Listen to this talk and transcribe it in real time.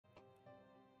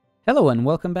Hello and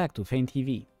welcome back to Fane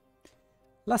TV.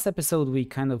 Last episode we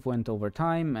kind of went over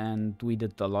time and we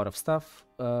did a lot of stuff.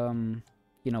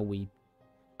 We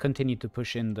continued to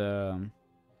push in the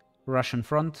Russian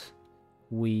front.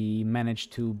 We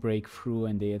managed to break through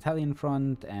in the Italian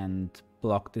front and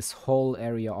block this whole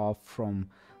area off from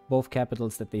both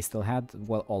capitals that they still had.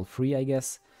 Well, all three, I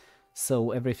guess. So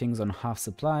everything's on half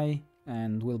supply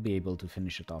and we'll be able to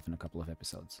finish it off in a couple of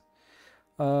episodes.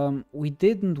 We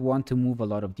didn't want to move a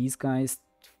lot of these guys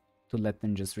to let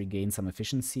them just regain some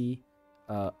efficiency.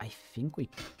 I think we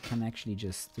can actually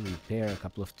just repair a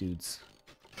couple of dudes.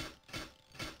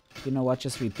 You know what,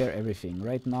 just repair everything.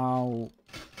 Right now,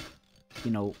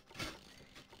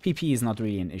 PP is not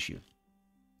really an issue.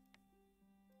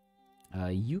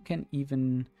 You can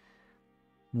even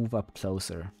move up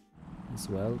closer as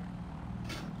well.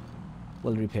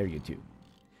 We'll repair you too.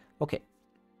 Okay.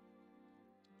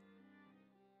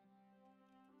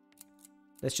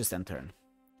 Let's just end turn.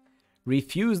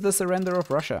 Refuse the surrender of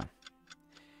Russia.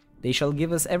 They shall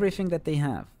give us everything that they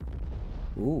have.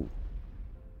 Ooh.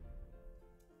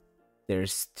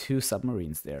 There's 2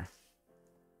 submarines there.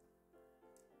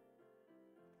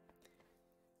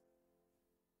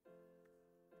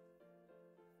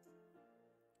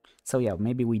 So yeah,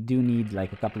 maybe we do need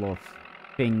like a couple of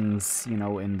things,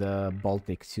 in the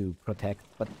Baltic to protect.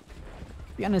 But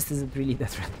to be honest, is it really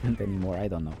that relevant anymore? I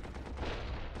don't know.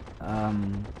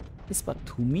 Is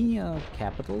Batumi a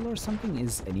capital or something?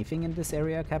 Is anything in this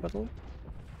area a capital?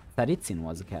 Tsaritsyn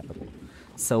was a capital.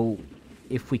 So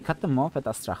if we cut them off at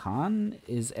Astrakhan,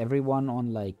 is everyone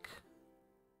on like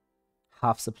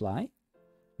half supply?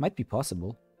 Might be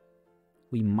possible.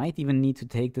 We might even need to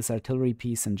take this artillery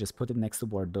piece and just put it next to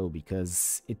Bordeaux,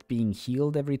 because it being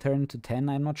healed every turn to 10,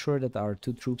 I'm not sure that our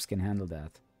 2 troops can handle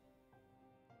that.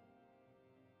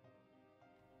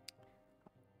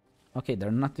 Okay,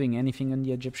 they're not doing anything on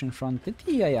the Egyptian front. Did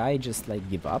the EII just like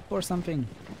give up or something?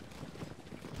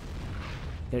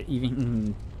 They're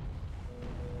even...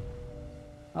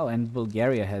 Oh, and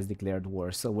Bulgaria has declared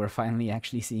war, so we're finally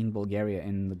actually seeing Bulgaria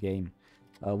in the game.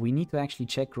 We need to actually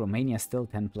check Romania still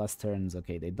 10 plus turns.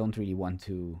 Okay, they don't really want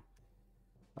to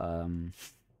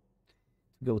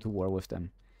go to war with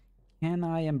them. Can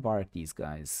I embark these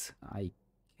guys? I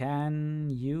can.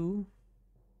 You?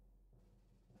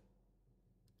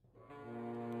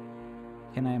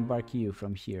 Can I embark you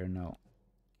from here? No.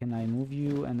 Can I move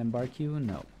you and embark you?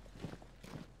 No.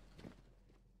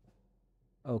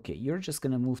 Okay, you're just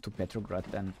gonna move to Petrograd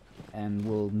then, and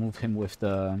we'll move him with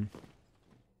the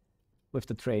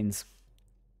trains.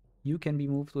 You can be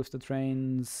moved with the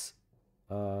trains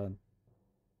to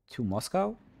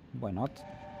Moscow. Why not?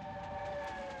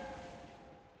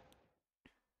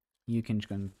 You can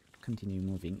continue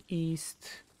moving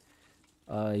east.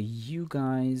 You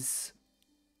guys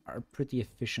are pretty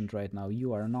efficient right now.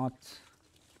 You are not.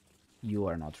 You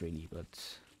are not really,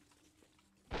 but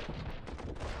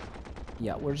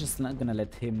yeah, we're just not gonna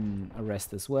let him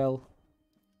arrest as well.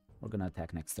 We're gonna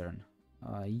attack next turn.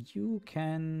 You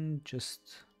can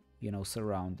just,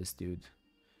 surround this dude.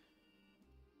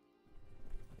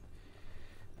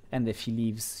 And if he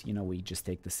leaves, we just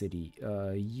take the city.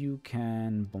 You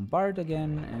can bombard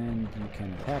again, and you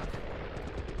can attack.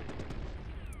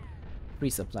 3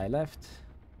 supply left.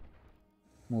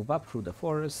 Move up through the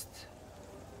forest.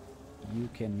 You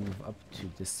can move up to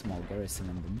this small garrison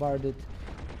and bombard it.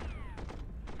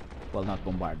 Well, not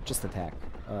bombard, just attack.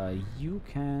 You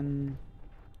can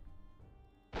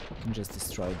just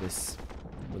destroy this.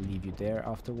 We'll leave you there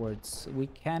afterwards. We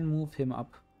can move him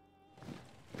up.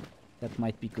 That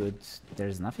might be good.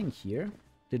 There's nothing here.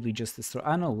 Did we just destroy?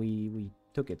 Ah, no, we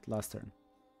took it last turn.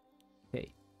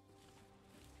 Okay.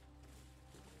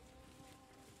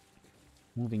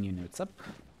 Moving units up.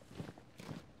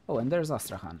 Oh, and there's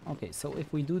Astrakhan. Okay, so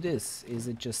if we do this, is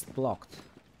it just blocked?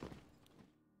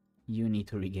 You need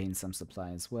to regain some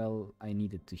supply as well. I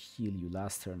needed to heal you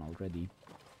last turn already.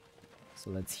 So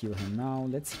let's heal him now.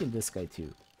 Let's heal this guy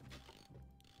too.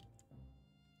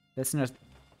 Let's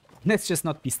just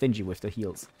not be stingy with the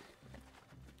heals.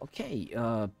 Okay,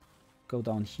 go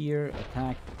down here,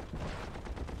 attack.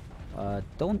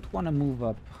 Don't want to move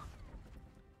up.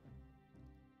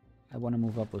 I want to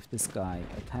move up with this guy.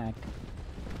 Attack.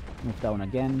 Move down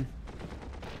again.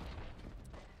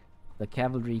 The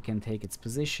cavalry can take its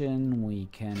position. We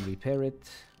can repair it.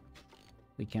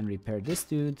 We can repair this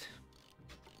dude.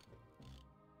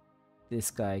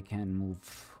 This guy can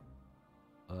move...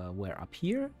 where? Up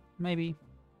here? Maybe?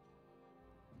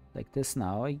 Like this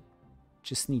now. I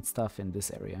just need stuff in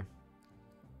this area.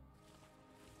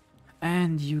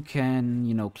 And you can,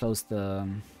 close the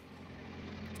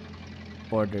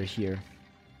border here.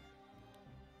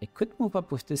 I could move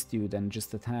up with this dude and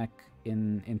just attack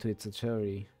into its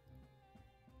artillery.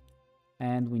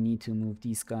 And we need to move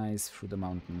these guys through the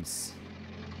mountains.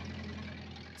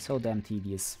 So damn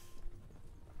tedious.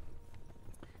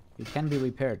 You can be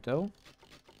repaired though.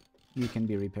 You can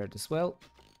be repaired as well.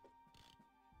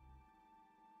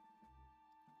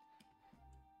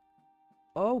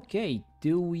 Okay,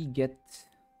 do we get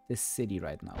this city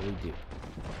right now? We do.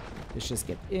 Let's just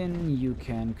get in. You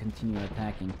can continue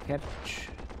attacking Ketch.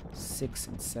 6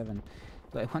 and 7.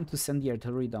 Do I want to send the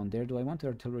artillery down there? Do I want the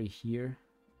artillery here?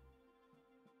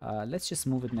 Let's just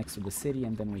move it next to the city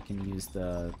and then we can use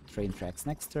the train tracks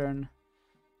next turn.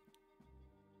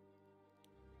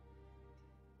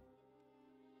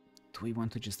 Do we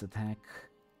want to just attack?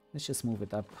 Let's just move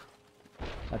it up.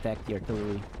 Attack the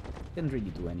artillery. Didn't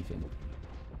really do anything.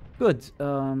 Good.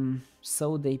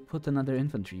 So they put another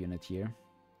infantry unit here,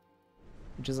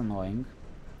 which is annoying.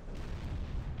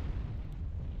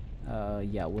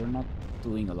 Yeah, we're not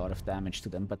doing a lot of damage to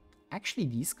them, but actually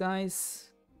these guys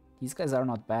are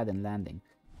not bad in landing.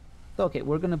 So, okay,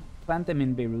 we're gonna plant them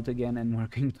in Beirut again, and we're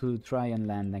going to try and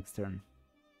land next turn.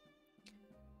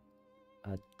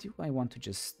 Do I want to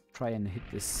just try and hit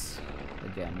this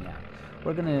again? Yeah,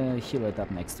 we're gonna heal it up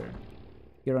next turn.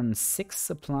 You're on 6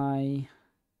 supply.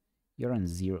 You're on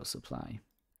 0 supply.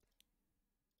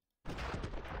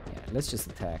 Yeah, let's just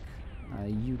attack.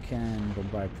 You can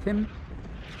bombard him.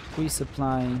 3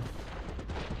 supply.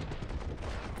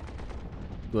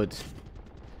 Good.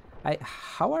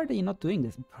 How are they not doing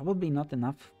this? Probably not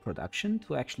enough production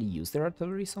to actually use their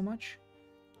artillery so much?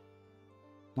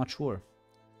 Not sure.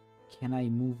 Can I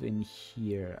move in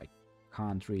here? I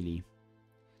can't really.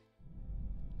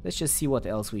 Let's just see what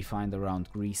else we find around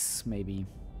Greece, maybe.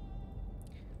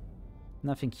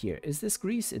 Nothing here. Is this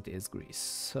Greece? It is Greece.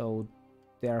 So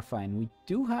they are fine. We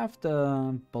do have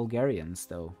the Bulgarians,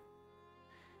 though,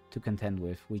 to contend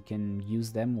with. We can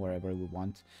use them wherever we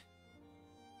want.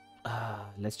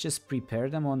 Let's just prepare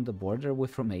them on the border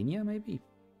with Romania, maybe?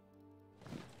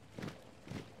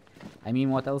 I mean,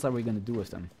 what else are we gonna do with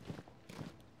them?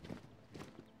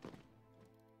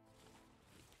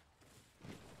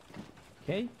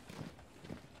 Okay.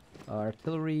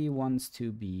 Artillery wants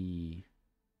to be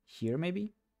here,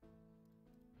 maybe?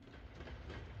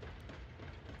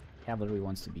 Cavalry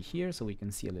wants to be here, so we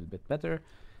can see a little bit better.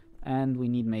 And we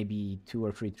need maybe 2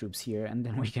 or 3 troops here, and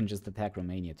then we can just attack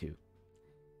Romania too.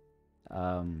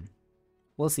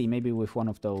 We'll see, maybe with one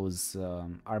of those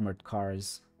armored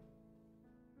cars.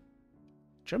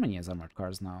 Germany has armored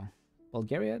cars now.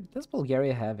 Bulgaria? Does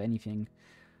Bulgaria have anything?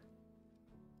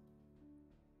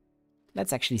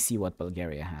 Let's actually see what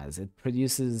Bulgaria has. It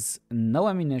produces no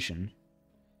ammunition.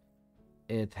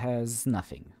 It has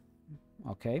nothing.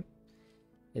 Okay.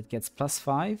 It gets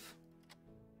 +5.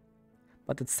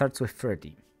 But it starts with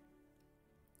 30.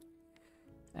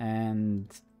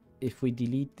 And if we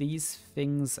delete these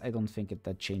things, I don't think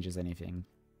that changes anything.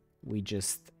 We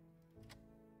just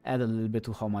add a little bit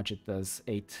to how much it does.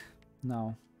 8.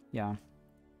 No. Yeah.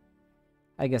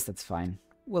 I guess that's fine.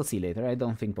 We'll see later. I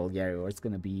don't think Bulgaria is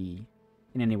going to be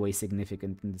in any way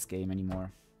significant in this game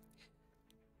anymore.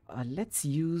 Let's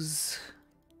use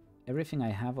everything I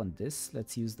have on this.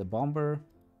 Let's use the bomber.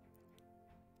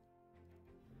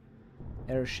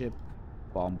 Airship.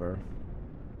 Bomber.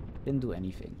 Didn't do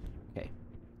anything. Okay.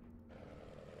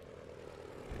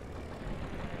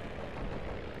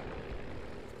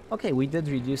 Okay, we did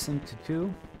reduce him to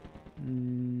 2.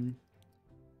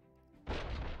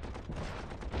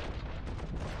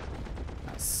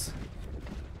 Nice.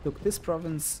 Took this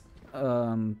province,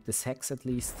 this hex at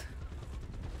least.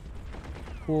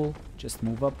 Cool, just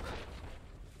move up.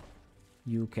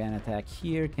 You can attack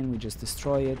here. Can we just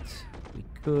destroy it? We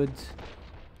could.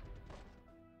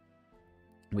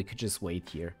 We could just wait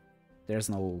here. There's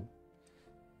no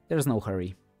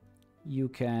hurry. You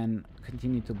can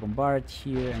continue to bombard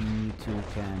here, and you two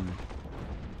can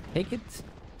take it.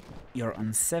 You're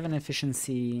on 7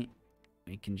 efficiency.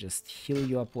 We can just heal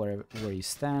you up where you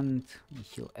stand. We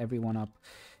heal everyone up.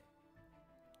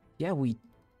 Yeah,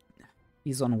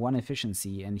 he's on 1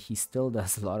 efficiency, and he still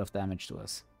does a lot of damage to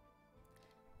us.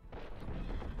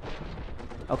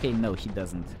 Okay, no, he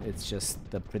doesn't. It's just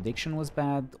the prediction was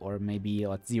bad, or maybe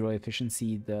at 0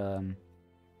 efficiency the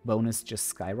bonus just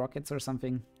skyrockets or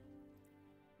something.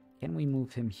 Can we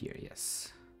move him here?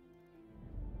 Yes.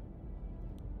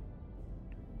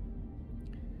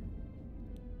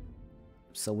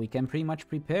 So we can pretty much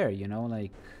prepare, you know,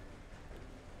 like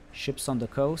ships on the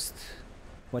coast.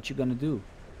 What you gonna do?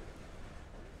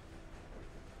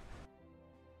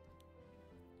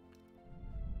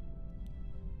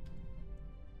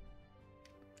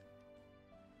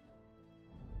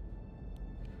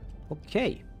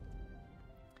 Okay.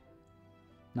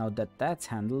 Now that that's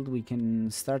handled, we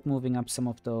can start moving up some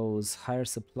of those higher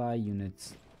supply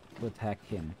units to attack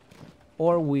him.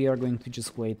 Or we are going to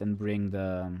just wait and bring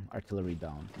the artillery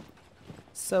down.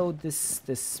 So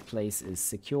this place is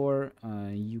secure.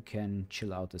 You can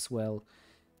chill out as well.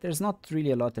 There's not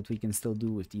really a lot that we can still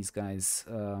do with these guys.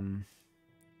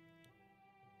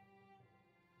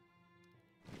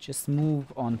 Just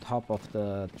move on top of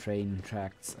the train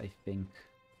tracks, I think.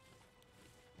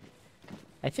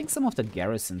 I think some of the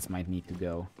garrisons might need to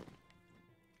go.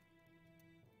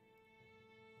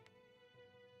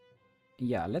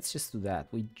 Yeah, let's just do that.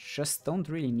 We just don't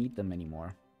really need them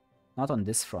anymore. Not on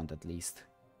this front, at least.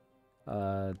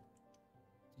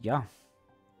 Yeah.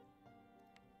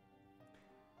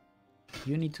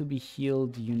 You need to be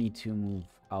healed. You need to move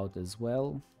out as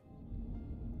well.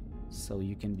 So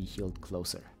you can be healed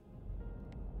closer.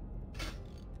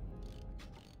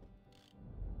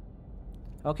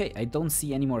 Okay, I don't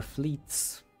see any more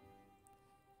fleets.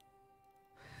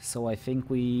 So I think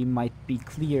we might be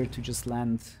clear to just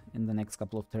land in the next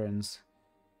couple of turns.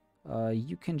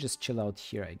 You can just chill out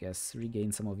here, I guess.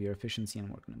 Regain some of your efficiency, and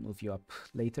we're going to move you up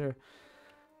later.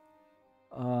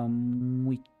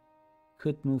 We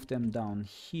could move them down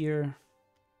here.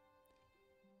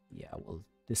 Yeah, we'll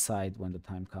decide when the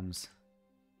time comes.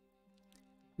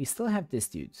 We still have this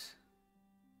dude.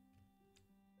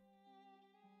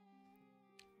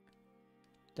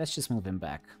 Let's just move him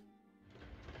back.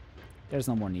 There's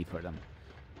no more need for them.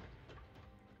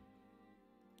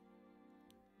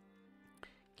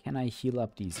 Can I heal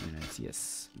up these units?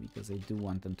 Yes, because I do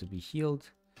want them to be healed.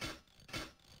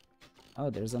 Oh,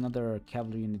 there's another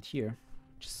cavalry unit here.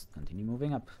 Just continue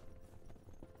moving up.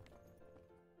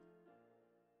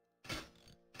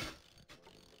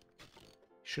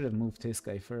 Should have moved this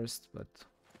guy first, but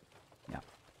yeah.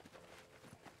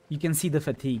 You can see the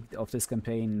fatigue of this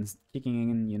campaign kicking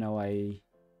in. You know, I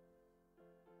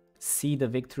see the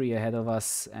victory ahead of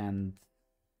us, and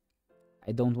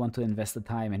I don't want to invest the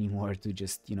time anymore to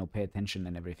just, you know, pay attention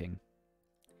and everything.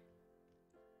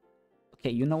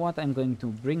 Okay, you know what? I'm going to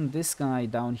bring this guy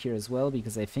down here as well,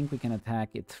 because I think we can attack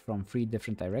it from 3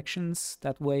 different directions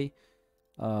that way.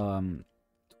 I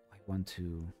want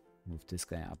to move this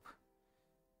guy up.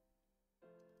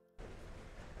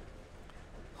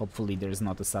 Hopefully there's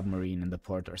not a submarine in the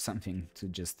port or something to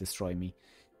just destroy me.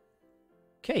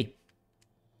 Okay.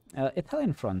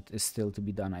 Italian front is still to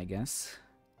be done, I guess.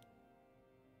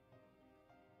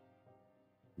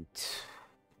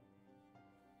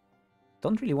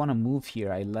 Don't really want to move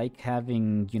here. I like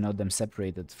having, you know, them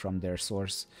separated from their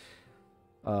source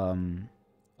of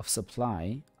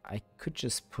supply. I could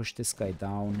just push this guy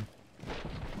down.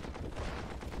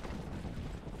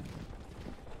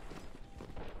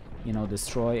 You know,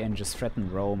 destroy and just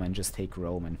threaten Rome and just take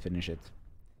Rome and finish it.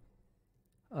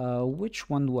 Which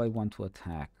one do I want to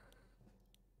attack?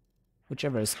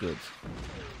 Whichever is good.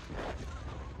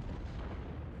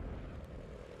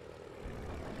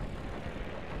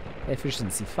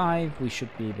 Efficiency 5, we should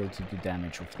be able to do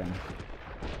damage with them.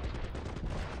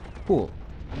 Cool.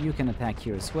 You can attack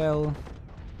here as well.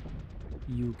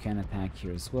 You can attack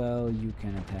here as well. You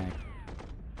can attack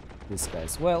this guy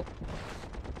as well.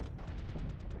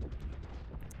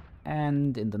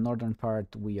 And in the northern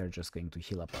part, we are just going to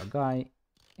heal up our guy.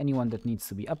 Anyone that needs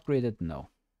to be upgraded? No.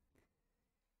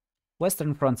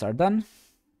 Western fronts are done.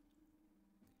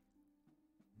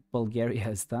 Bulgaria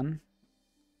is done.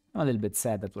 I'm a little bit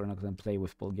sad that we're not going to play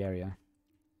with Bulgaria.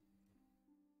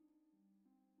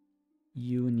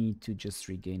 You need to just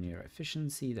regain your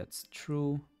efficiency, that's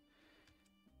true.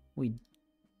 We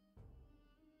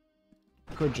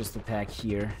could just attack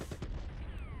here.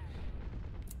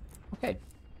 Okay.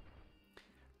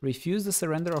 Refuse the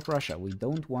surrender of Russia. We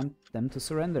don't want them to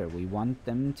surrender. We want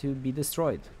them to be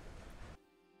destroyed.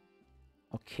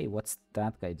 Okay, what's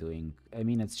that guy doing? I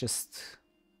mean, it's just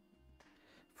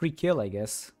free kill, I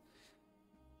guess.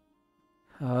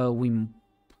 Do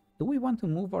we want to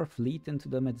move our fleet into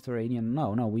the Mediterranean?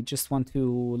 No, we just want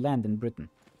to land in Britain.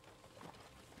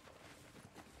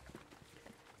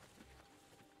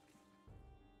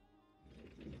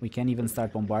 We can even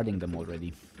start bombarding them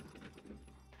already.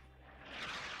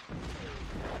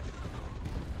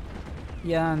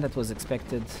 Yeah, and that was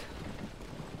expected.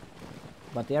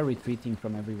 But they are retreating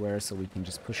from everywhere, so we can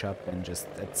just push up and just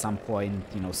at some point,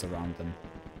 you know, surround them.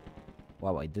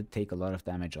 Wow, I did take a lot of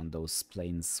damage on those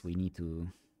planes. We need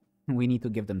to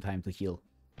give them time to heal.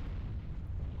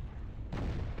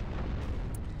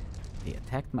 They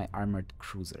attacked my armored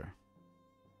cruiser.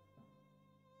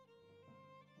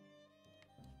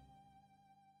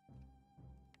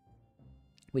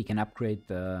 We can upgrade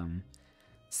the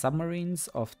submarines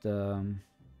of the...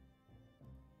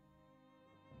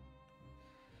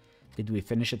 Did we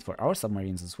finish it for our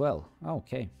submarines as well? Oh,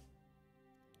 okay.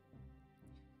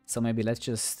 So maybe let's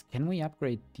just... Can we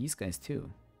upgrade these guys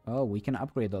too? Oh, we can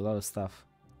upgrade a lot of stuff.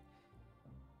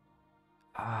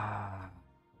 Ah.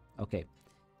 Okay.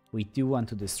 We do want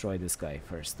to destroy this guy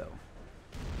first, though.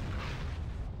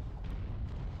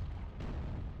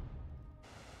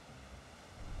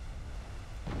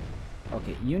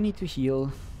 Okay, you need to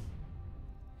heal.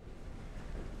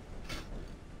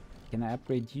 Can I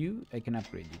upgrade you? I can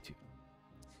upgrade you too.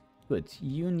 Good.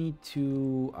 You need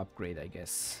to upgrade, I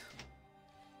guess.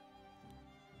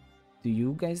 Do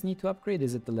you guys need to upgrade?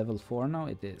 Is it the level 4 now?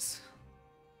 It is.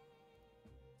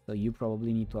 So you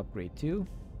probably need to upgrade too.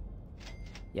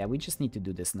 Yeah, we just need to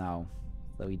do this now,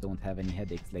 so we don't have any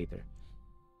headaches later.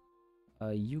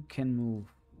 You can move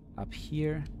up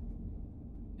here,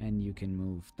 and you can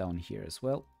move down here as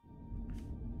well.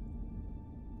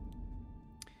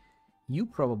 You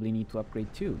probably need to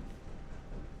upgrade too.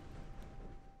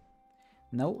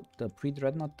 No, the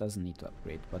pre-dreadnought doesn't need to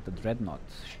upgrade, but the dreadnought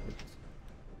should.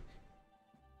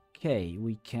 Okay,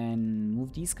 we can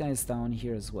move these guys down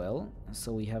here as well,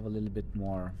 so we have a little bit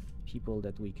more people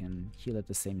that we can heal at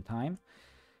the same time.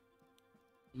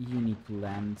 You need to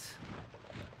land,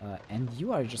 and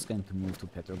you are just going to move to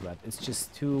Petrograd. It's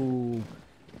just too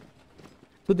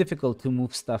difficult to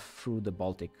move stuff through the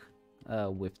Baltic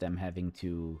with them having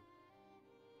two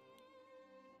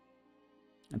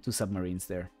submarines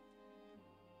there.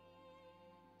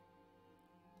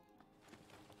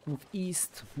 Move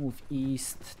east,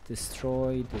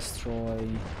 destroy, destroy.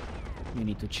 You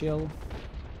need to chill.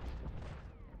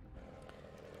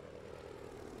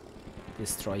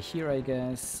 Destroy here, I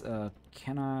guess.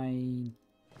 Can I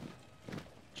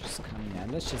just come in? Yeah,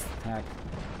 let's just attack.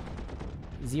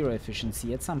 0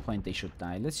 efficiency. At some point they should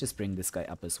die. Let's just bring this guy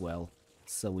up as well,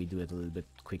 so we do it a little bit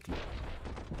quickly.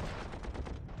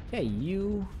 Okay,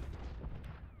 you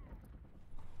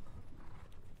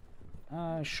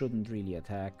shouldn't really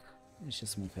attack. Let's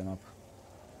just move him up.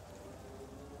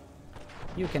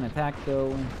 You can attack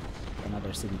though.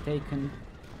 Another city taken.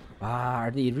 Ah, are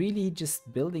they really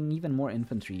just building even more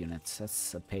infantry units?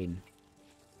 That's a pain.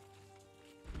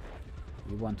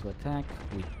 We want to attack.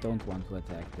 We don't want to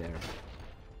attack there.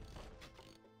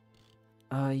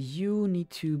 You need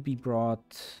to be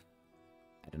brought,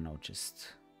 I don't know,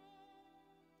 just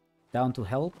down to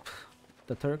help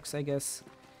the Turks, I guess.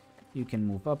 You can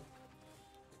move up.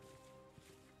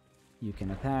 You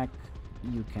can attack.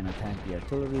 You can attack the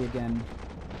artillery again.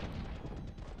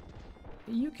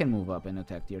 You can move up and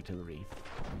attack the artillery.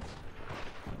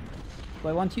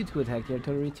 Well, I want you to attack the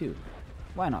artillery too.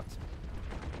 Why not?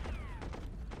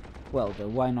 Well, the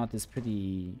why not is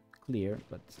pretty clear,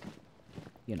 but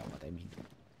you know what I mean.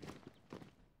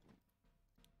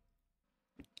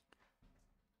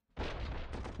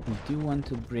 We do want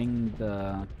to bring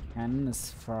the cannon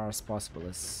as far as possible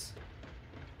as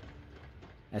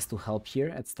to help here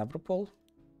at Stavropol.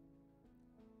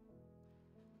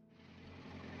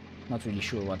 Not really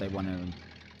sure what I want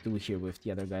to do here with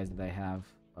the other guys that I have.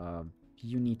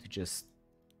 You need to just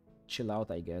chill out,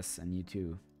 I guess, and you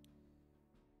too.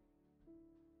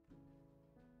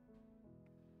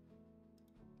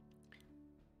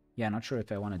 Yeah, not sure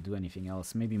if I want to do anything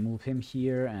else. Maybe move him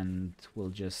here and we'll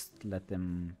just let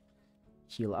them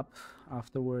heal up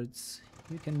afterwards.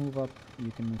 You can move up,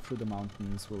 you can move through the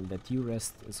mountains. We'll let you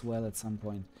rest as well at some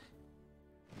point.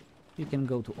 You can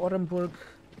go to Orenburg.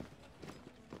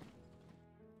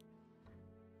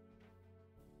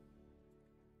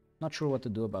 Not sure what to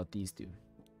do about these two.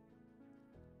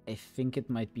 I think it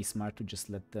might be smart to just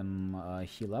let them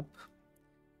heal up.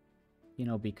 You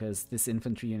know, because this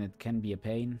infantry unit can be a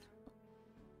pain.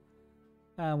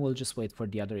 We'll just wait for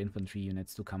the other infantry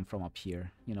units to come from up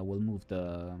here. You know, we'll move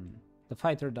the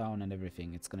fighter down and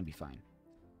everything. It's gonna be fine.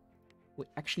 We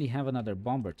actually have another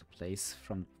bomber to place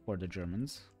for the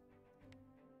Germans.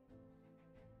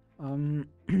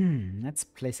 Let's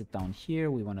place it down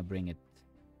here. We want to bring it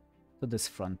to this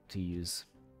front to use.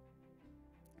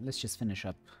 Let's just finish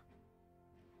up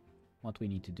what we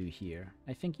need to do here.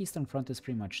 I think Eastern Front is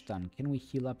pretty much done. Can we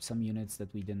heal up some units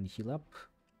that we didn't heal up?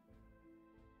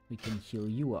 We can heal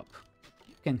you up.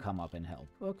 You can come up and help.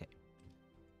 Okay.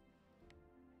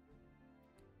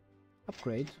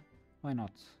 Upgrade. Why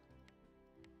not?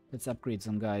 Let's upgrade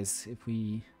some guys if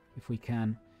we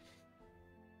can.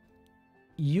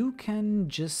 You can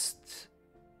just,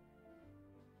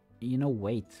 you know,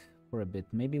 wait for a bit.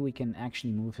 Maybe we can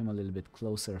actually move him a little bit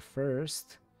closer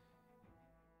first.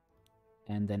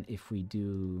 And then if we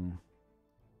do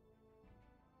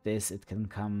this, it can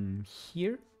come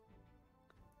here.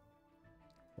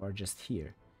 Or just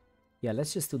here. Yeah,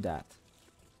 let's just do that.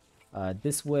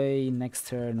 This way, next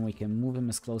turn, we can move him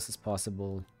as close as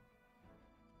possible.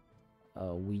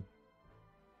 We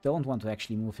don't want to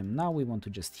actually move him now, we want to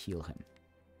just heal him.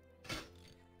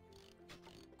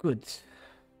 Good.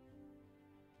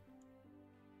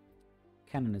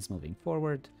 Cannon is moving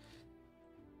forward.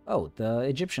 Oh, the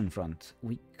Egyptian front.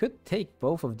 We could take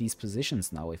both of these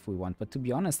positions now if we want, but to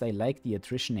be honest, I like the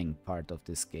attritioning part of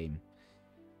this game.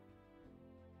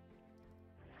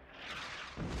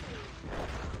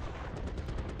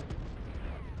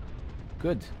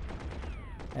 Good.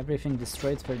 Everything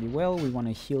destroyed fairly well. We want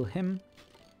to heal him.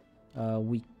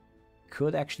 We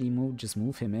could actually just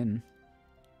move him in.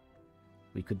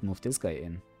 We could move this guy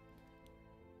in.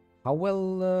 How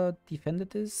well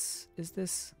defended is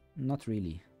this? Not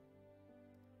really.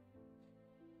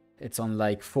 It's on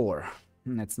like 4.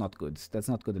 That's not good. That's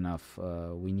not good enough.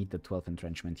 We need the 12th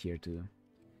entrenchment here to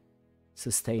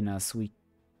sustain us. We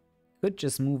could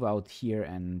just move out here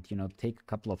and, you know, take a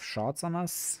couple of shots on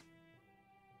us.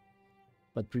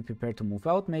 But be prepared to move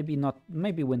out. Maybe not.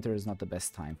 Maybe winter is not the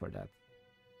best time for that.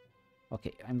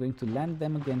 Okay, I'm going to land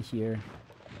them again here.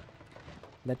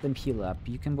 Let them heal up.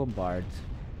 You can bombard.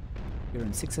 You're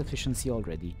in 6 efficiency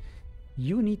already.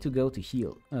 You need to go to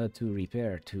heal, to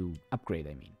repair, to upgrade,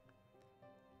 I mean.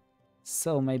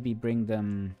 So maybe bring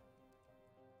them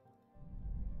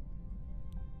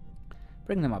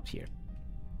up here.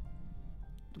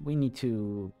 We need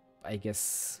to, I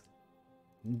guess,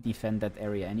 defend that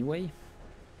area anyway.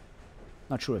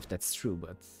 Not sure if that's true,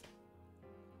 but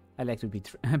I like to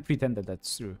pretend that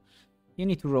that's true. You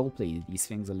need to roleplay these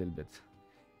things a little bit.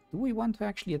 Do we want to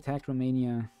actually attack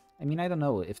Romania? I mean, I don't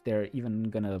know if they're even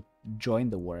gonna join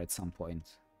the war at some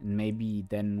point. And maybe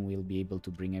then we'll be able to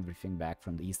bring everything back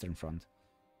from the Eastern Front.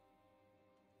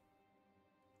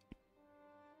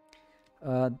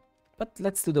 But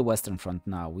let's do the Western Front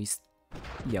now. We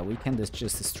can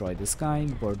just destroy this guy.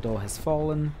 Bordeaux has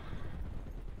fallen.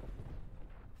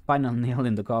 Final nail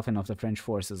in the coffin of the French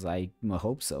forces, I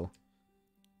hope so.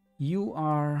 You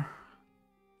are...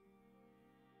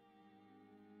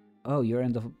 Oh, you're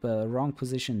in the wrong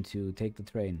position to take the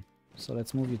train. So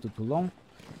let's move you to Toulon.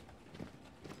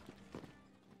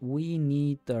 We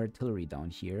need the artillery down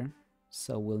here.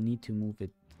 So we'll need to move it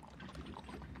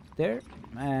there.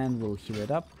 And we'll heal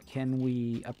it up. Can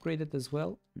we upgrade it as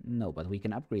well? No, but we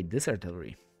can upgrade this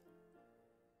artillery.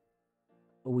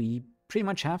 We pretty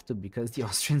much have to, because the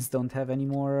Austrians don't have any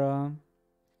more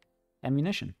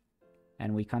ammunition.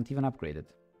 And we can't even upgrade it.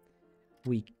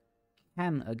 We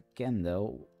can, again,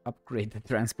 though, upgrade the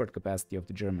transport capacity of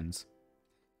the Germans.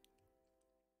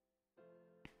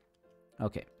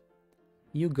 Okay.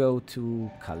 You go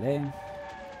to Calais.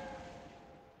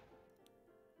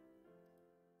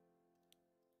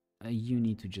 You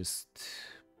need to just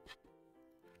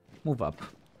move up.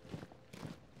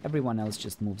 Everyone else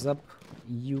just moves up.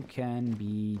 You can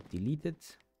be deleted.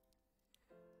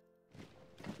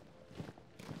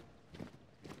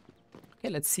 Okay,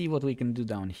 let's see what we can do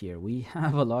down here. We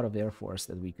have a lot of air force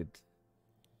that we could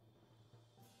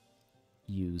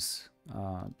use.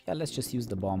 Yeah, let's just use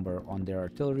the bomber on their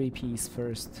artillery piece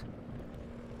first.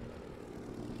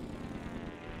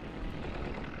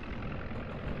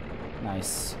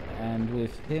 Nice. And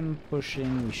with him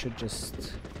pushing, we should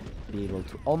just be able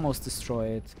to almost destroy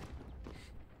it.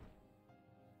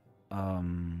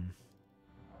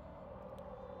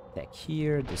 Attack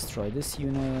here, destroy this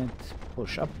unit,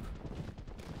 push up.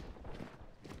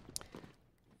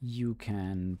 You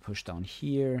can push down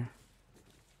here.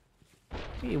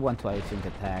 We want to, I think,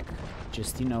 attack.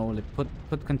 Just, you know,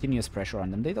 put continuous pressure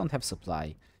on them. They don't have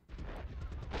supply.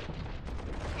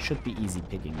 Should be easy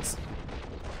pickings.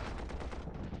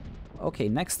 Okay,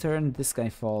 next turn, this guy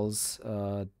falls.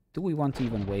 Do we want to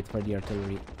even wait for the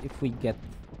artillery? If we get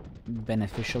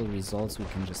beneficial results, we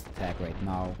can just attack right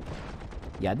now.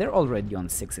 Yeah, they're already on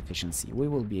 6 efficiency. We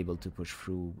will be able to push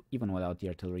through even without the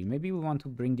artillery. Maybe we want to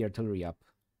bring the artillery up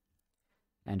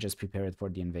and just prepare it for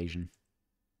the invasion.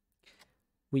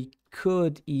 We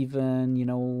could even, you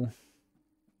know...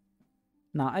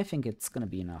 No, I think it's gonna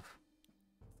be enough.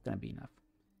 It's gonna be enough.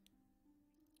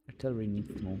 Artillery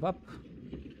needs to move up.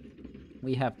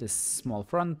 We have this small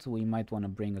front. We might want to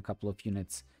bring a couple of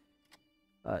units.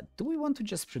 Do we want to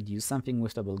just produce something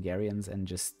with the Bulgarians and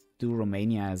just do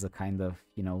Romania as a kind of,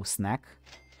 you know, snack?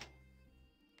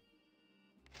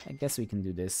 I guess we can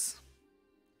do this.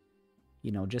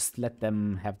 You know, just let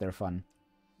them have their fun.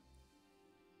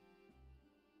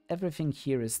 Everything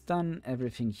here is done.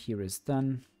 Everything here is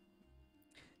done.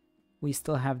 We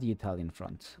still have the Italian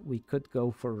front. We could go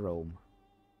for Rome.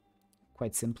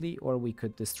 quite simply, or we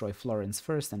could destroy Florence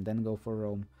first and then go for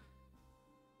Rome.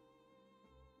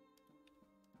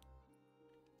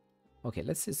 Okay,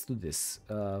 let's just do this.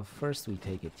 First we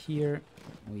take it here.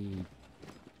 We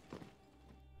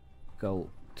go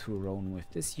to Rome with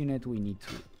this unit. We need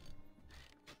to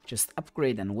just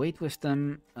upgrade and wait with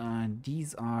them.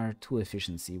 These are 2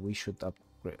 efficiency. We should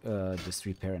upgrade, just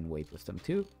repair and wait with them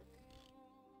too.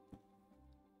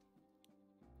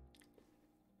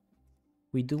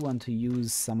 We do want to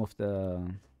use some of the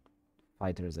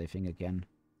fighters, I think, again,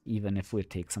 even if we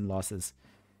take some losses.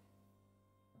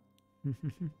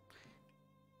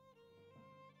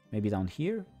 Maybe down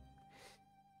here?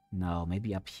 No,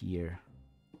 maybe up here.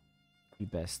 Be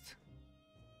best.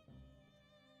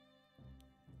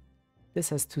 This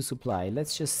has 2 supply.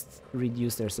 Let's just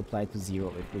reduce their supply to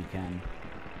 0 if we can.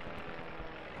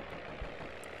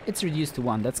 It's reduced to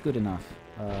 1. That's good enough.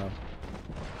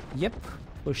 Yep.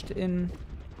 Pushed in.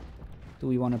 Do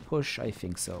we want to push? I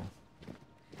think so.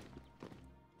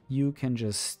 You can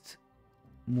just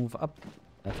move up.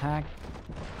 Attack.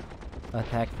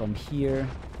 Attack from here.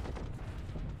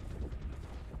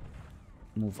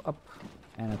 Move up.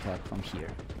 And attack from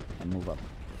here. And move up.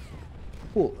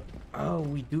 Cool. Oh,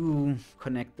 we do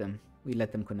connect them. We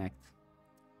let them connect.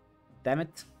 Damn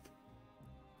it.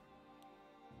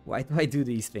 Why do I do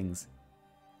these things?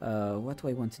 What do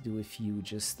I want to do if you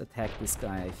just attack this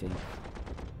guy, I think?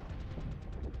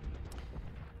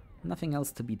 Nothing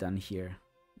else to be done here.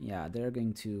 Yeah, they're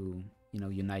going to, you know,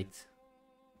 unite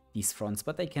these fronts,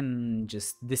 but I can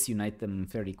just disunite them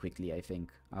fairly quickly, I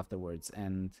think, afterwards.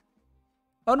 And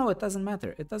oh no, it doesn't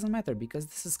matter. It doesn't matter because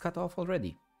this is cut off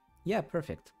already. Yeah,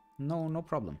 perfect. No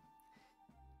problem.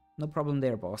 No problem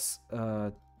there, boss.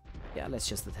 Yeah, let's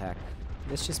just attack.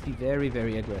 Let's just be very,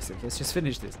 very aggressive. Let's just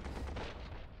finish this.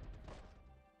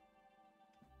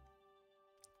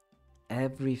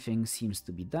 Everything seems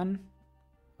to be done.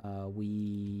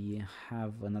 We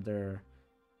have another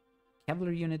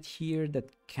cavalry unit here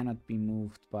that cannot be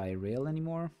moved by rail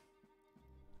anymore.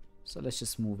 So let's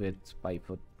just move it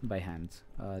by hand.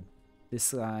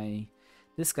 This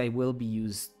guy will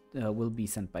be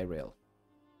sent by rail.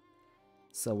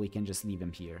 So we can just leave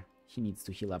him here. He needs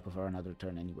to heal up for another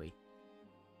turn anyway.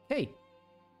 Hey!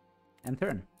 And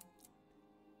turn.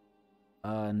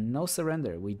 No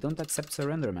surrender. We don't accept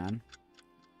surrender, man.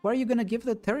 Where are you gonna give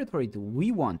the territory to?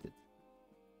 We want it.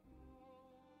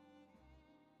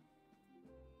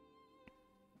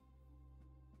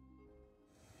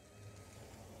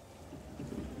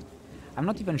 I'm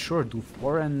not even sure. Do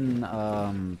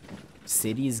foreign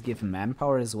cities give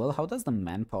manpower as well? How does the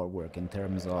manpower work in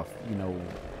terms of, you know,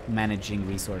 managing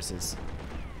resources?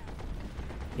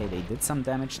 Okay, they did some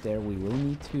damage there. We will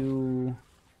need to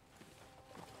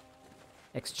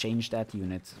exchange that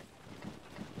unit.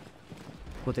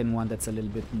 Put in one that's a little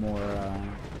bit more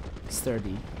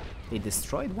sturdy. They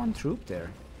destroyed 1 troop there.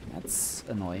 That's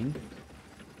annoying.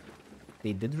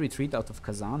 They did retreat out of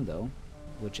Kazan though,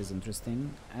 which is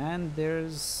interesting. And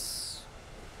there's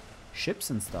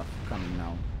ships and stuff coming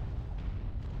now.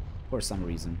 For some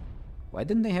reason. Why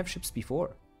didn't they have ships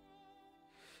before?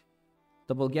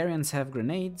 The Bulgarians have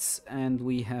grenades and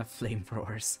we have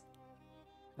flamethrowers.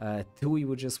 Do we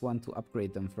would just want to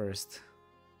upgrade them first?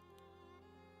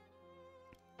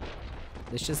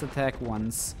 Let's just attack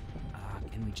once.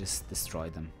 Can we just destroy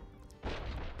them?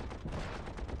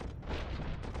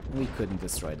 We couldn't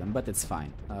destroy them, but it's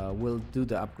fine. We'll do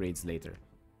the upgrades later.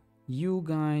 You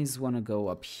guys want to go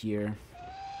up here.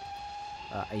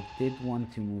 I did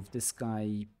want to move this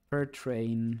guy per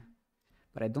train,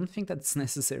 but I don't think that's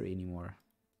necessary anymore.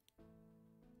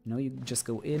 You know, you just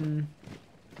go in.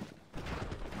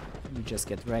 You just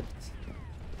get wrecked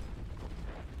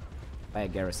by a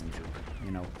garrison troop,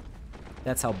 you know.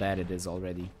 That's how bad it is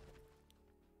already.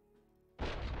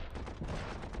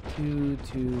 2,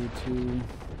 2, 2.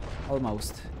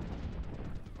 Almost.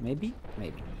 Maybe?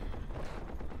 Maybe.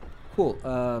 Cool.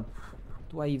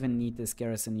 Do I even need this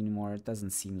garrison anymore? It doesn't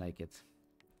seem like it.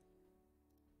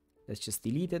 Let's just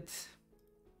delete it.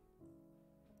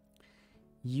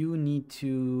 You need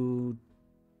to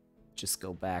just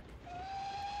go back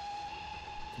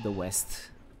to the west.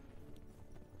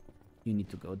 You need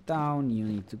to go down, you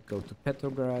need to go to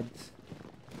Petrograd.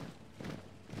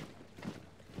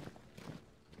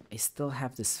 I still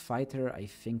have this fighter. I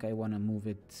think I want to move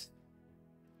it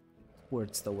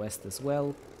towards the west as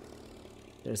well.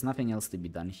 There's nothing else to be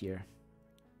done here.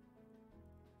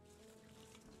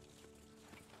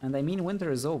 And I mean, winter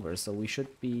is over, so we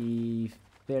should be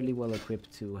fairly well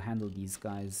equipped to handle these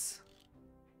guys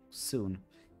soon.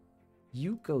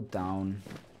 You go down.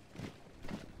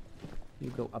 You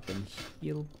go up and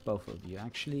heal, both of you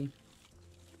actually.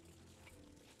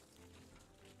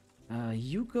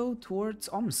 You go towards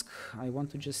Omsk. I want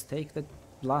to just take the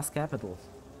last capital.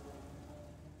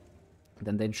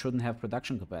 Then they shouldn't have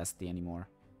production capacity anymore.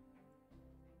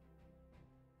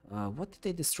 What did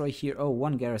they destroy here? Oh,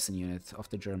 one garrison unit of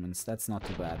the Germans. That's not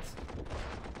too bad.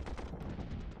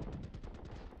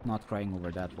 Not crying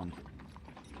over that one.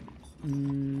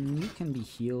 You can be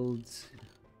healed.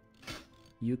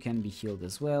 You can be healed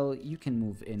as well. You can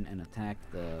move in and attack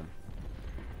the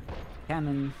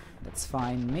cannon. That's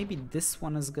fine. Maybe this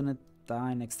one is gonna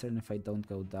die next turn if I don't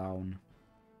go down.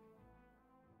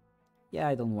 Yeah,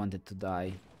 I don't want it to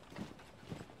die.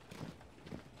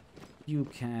 You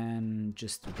can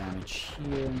just do damage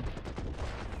here.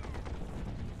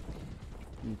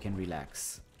 You can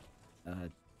relax.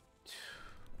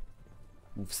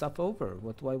 Move stuff over.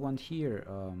 What do I want here?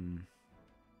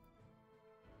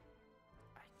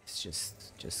 It's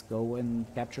just go and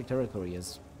capture territory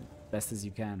as best as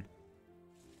you can.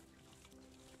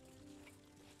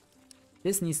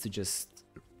 This needs to just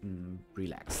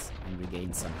relax and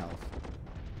regain some health.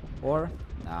 Or,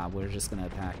 nah, we're just gonna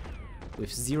attack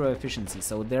with 0 efficiency.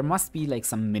 So there must be like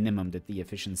some minimum that the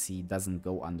efficiency doesn't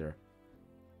go under.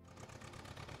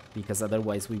 Because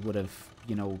otherwise we would have,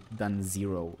 you know, done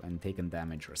 0 and taken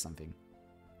damage or something.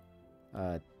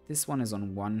 This one is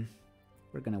on 1.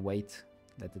 We're gonna wait.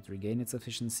 Let it regain its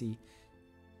efficiency.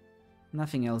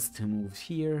 Nothing else to move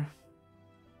here.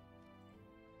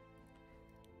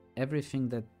 Everything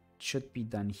that should be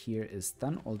done here is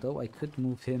done, although I could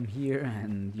move him here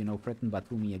and, you know, threaten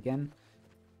Batumi again.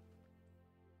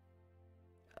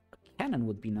 A cannon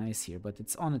would be nice here, but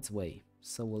it's on its way,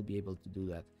 so we'll be able to do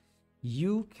that.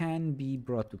 You can be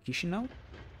brought to Chisinau,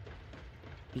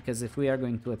 because if we are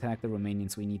going to attack the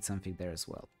Romanians, we need something there as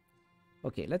well.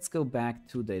 Okay, let's go back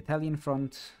to the Italian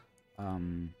front.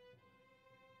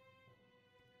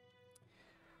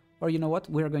 Or you know what?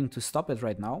 We're going to stop it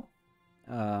right now.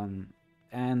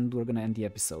 And we're going to end the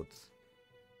episode.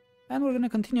 And we're going to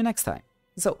continue next time.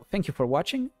 So, thank you for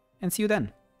watching, and see you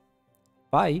then.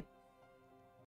 Bye!